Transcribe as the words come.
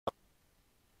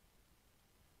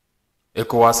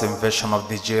ECOWAS invasion of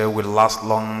Niger will last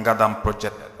longer than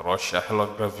projected. Russia. Hello,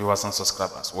 great viewers and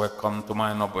subscribers. Welcome to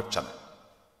my noble channel.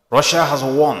 Russia has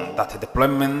warned that the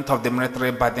deployment of the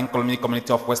military by the economic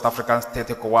community of West African state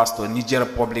ECOWAS to Niger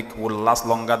Republic will last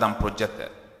longer than projected.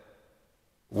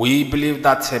 We believe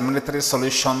that a military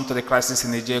solution to the crisis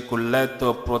in Niger could lead to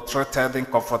a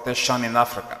protracted confrontation in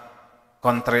Africa,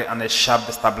 country, and a sharp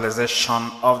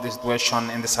destabilization of the situation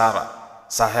in the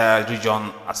Sahel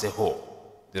region as a whole,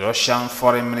 the Russian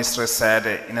Foreign Ministry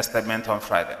said in a statement on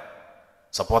Friday.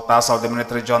 Supporters of the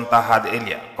military junta had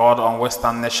earlier called on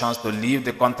Western nations to leave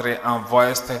the country and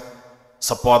voiced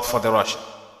support for the Russia.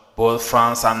 Both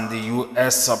France and the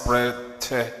US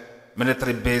operate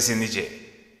military bases in Niger,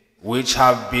 which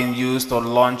have been used to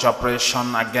launch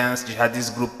operations against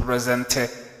jihadist groups present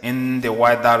in the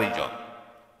wider region.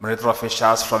 Military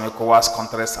officials from ECOWAS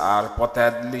countries are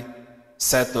reportedly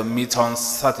set to meet on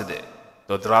Saturday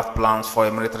to draft plans for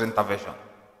a military intervention.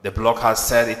 The bloc has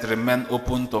said it remains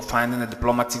open to finding a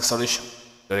diplomatic solution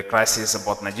to the crisis,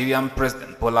 but Nigerian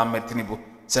President Bola Ahmed Tinubu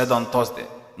said on Thursday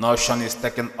no option is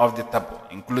taken off the table,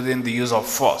 including the use of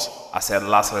force as a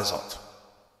last resort.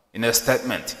 In a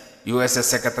statement, US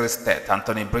Secretary of State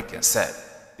Anthony Blinken said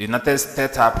the United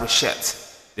States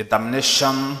appreciates the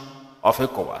determination of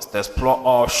ECOWAS to explore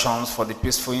all options for the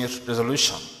peaceful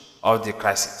resolution of the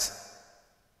crisis.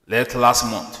 Late last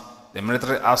month, the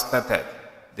military ousted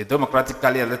the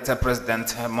democratically elected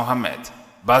President Mohamed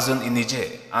Bazoum in Niger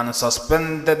and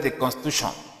suspended the constitution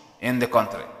in the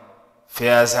country.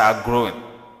 Fears are growing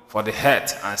for the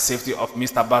health and safety of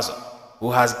Mr. Bazoum,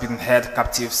 who has been held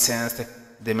captive since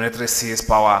the military seized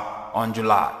power on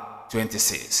July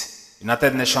 26.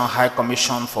 United Nations High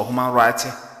Commission for Human Rights,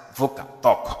 Volker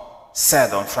Turk,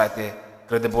 said on Friday,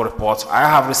 credible reports I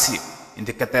have received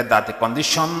indicated that the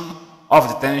condition of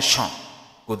detention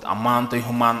could amount to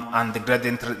inhuman and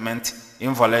degrading treatment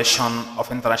in violation of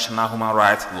international human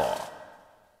rights law.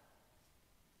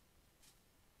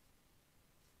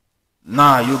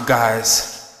 Now you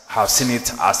guys have seen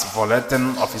it as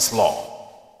violating of his law.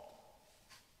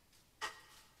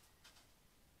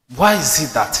 Why is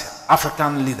it that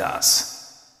African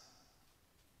leaders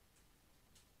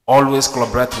always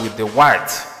collaborate with the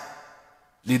white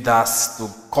leaders to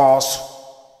cause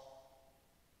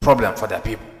problems for their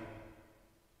people?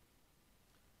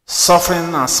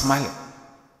 Suffering and smiling.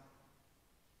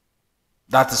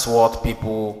 That is what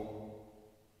people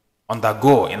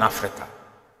undergo in Africa.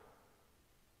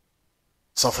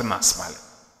 Suffering and smiling.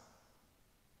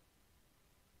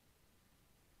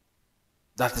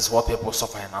 That is what people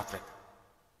suffer in Africa.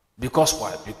 Because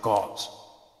why? Because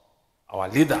our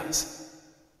leaders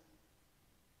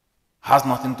has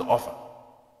nothing to offer.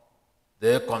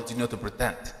 They continue to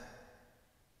pretend.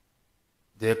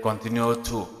 They continue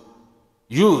to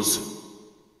use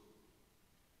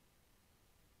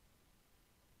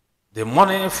the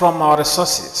money from our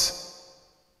resources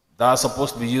that are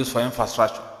supposed to be used for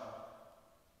infrastructure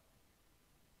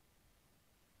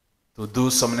to do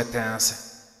so many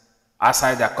things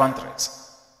outside their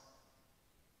countries,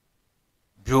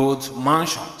 build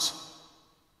mansions,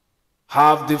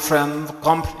 have different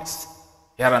companies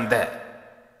here and there,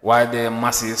 while the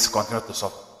masses continue to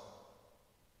suffer.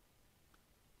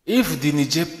 If the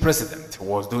Niger president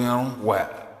was doing well,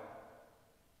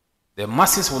 the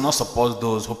masses will not support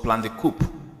those who planned the coup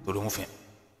to remove him.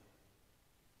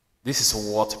 This is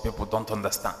what people don't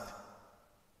understand.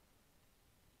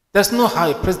 There's no how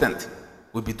a president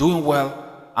will be doing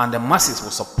well and the masses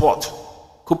will support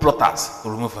coup plotters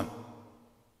to remove him.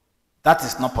 That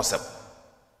is not possible.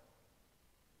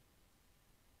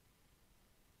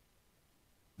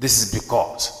 This is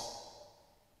because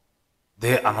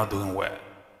they are not doing well.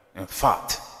 In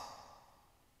fact,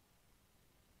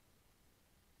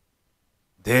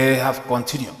 they have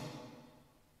continued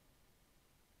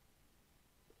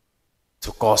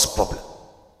to cause problems.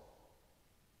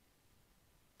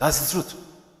 That's the truth.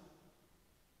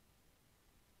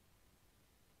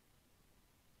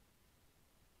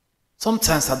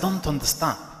 Sometimes I don't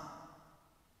understand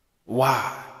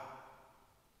why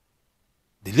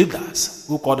the leaders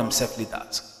who call themselves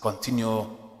leaders continue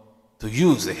to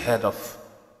use the head of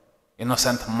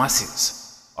innocent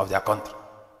masses of their country.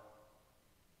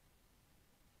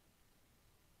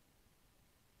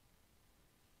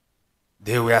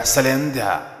 They were selling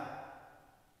their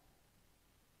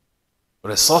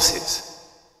resources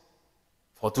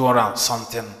for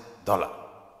 $200-something,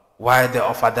 while they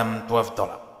offered them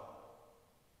 $12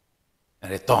 in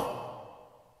return.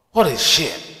 What a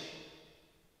shame.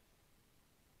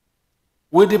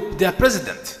 With their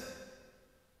president,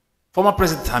 former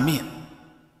President Amin,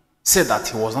 said that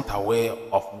he was not aware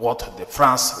of what the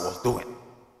France was doing.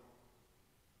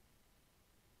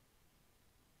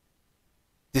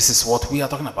 This is what we are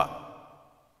talking about.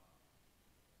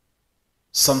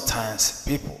 Sometimes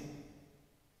people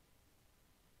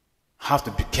have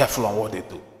to be careful on what they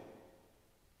do.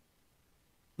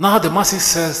 Now the masses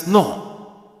says, no,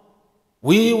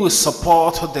 we will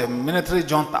support the military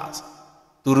juntas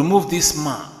to remove this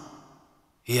man.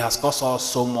 He has caused us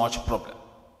so much problem.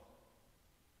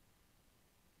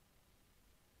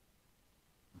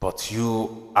 But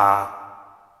you are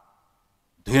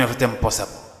doing everything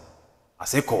possible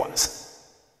as ECOWAS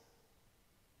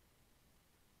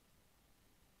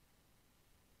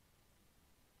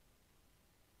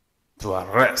to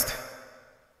arrest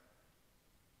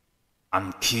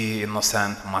and kill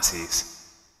innocent masses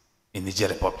in Niger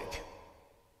Republic.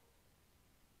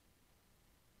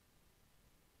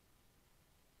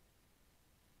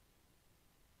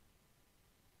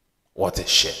 What a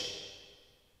shame.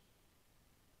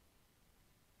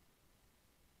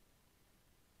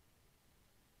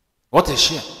 What a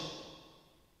shame.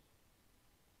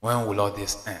 When will all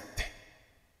this end?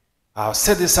 I've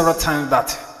said this several times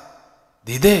that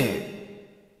the day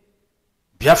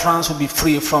Biafrans will be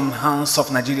free from the hands of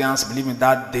Nigerians, believing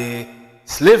that the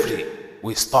slavery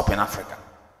will stop in Africa.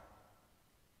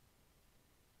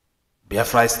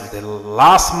 Biafra is the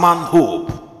last man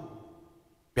hope.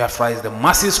 Biafra is the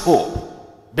masses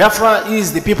hope. Biafra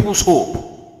is the people's hope.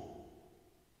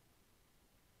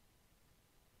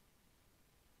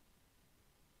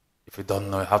 If you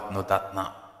don't know, you have to know that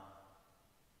now.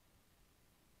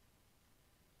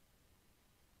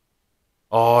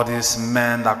 All these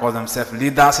men that call themselves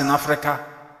leaders in Africa,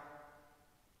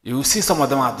 you see some of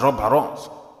them are drug barons.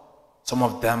 Some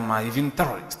of them are even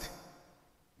terrorists,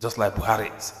 just like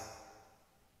Buhari is.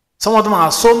 Some of them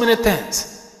are so many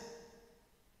things.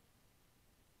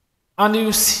 And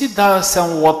you see that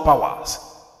same world powers,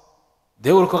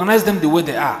 they will recognize them the way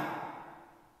they are.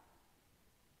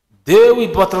 They will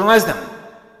patronize them.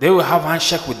 They will have a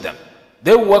handshake with them.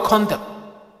 They will welcome them.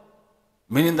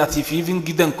 Meaning that if you even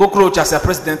give them cockroach as a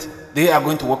president, they are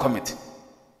going to welcome it.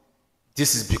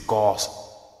 This is because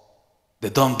they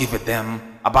don't give a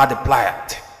damn about the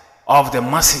plight of the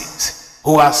masses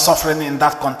who are suffering in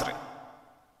that country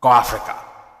called Africa.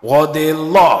 What they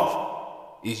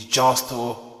love is just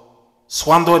to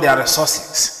squander their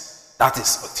resources. That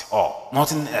is it all,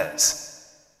 nothing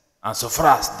else. And so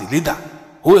far as the leader,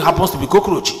 who happens to be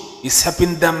cockroach, is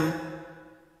helping them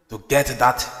to get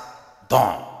that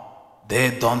done,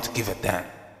 they don't give a damn.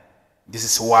 This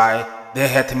is why they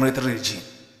hate military regime.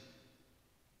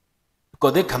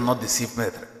 Because they cannot deceive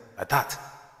military like that.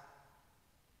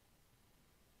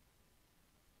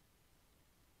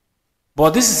 But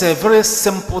this is a very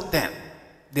simple thing.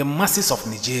 The masses of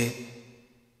Niger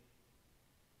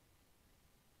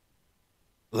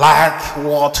like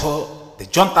what the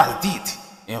juntas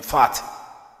did. In fact,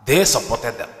 they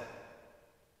supported them.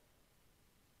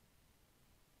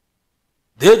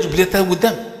 They jubilated with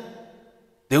them.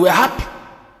 They were happy.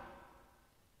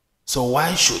 So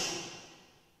why should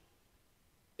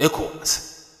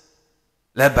ECOWAS,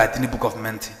 led by Tinubu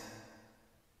government,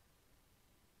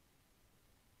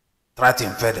 try to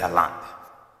invade their land?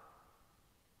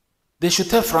 They should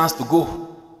tell France to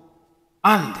go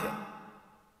and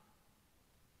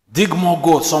dig more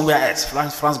gold somewhere else.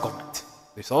 France government.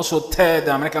 They should also tell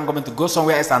the American government to go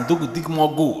somewhere else and dig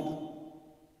more gold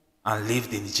and leave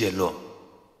the Niger alone.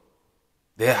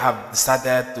 They have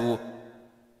decided to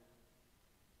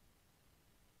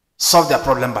solve their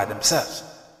problem by themselves.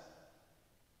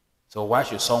 So why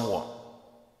should someone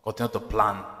continue to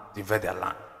plan to invade their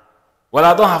land? Well,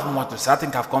 I don't have much to say. I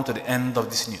think I've come to the end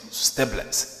of this news. Stay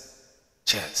blessed.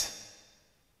 Cheers.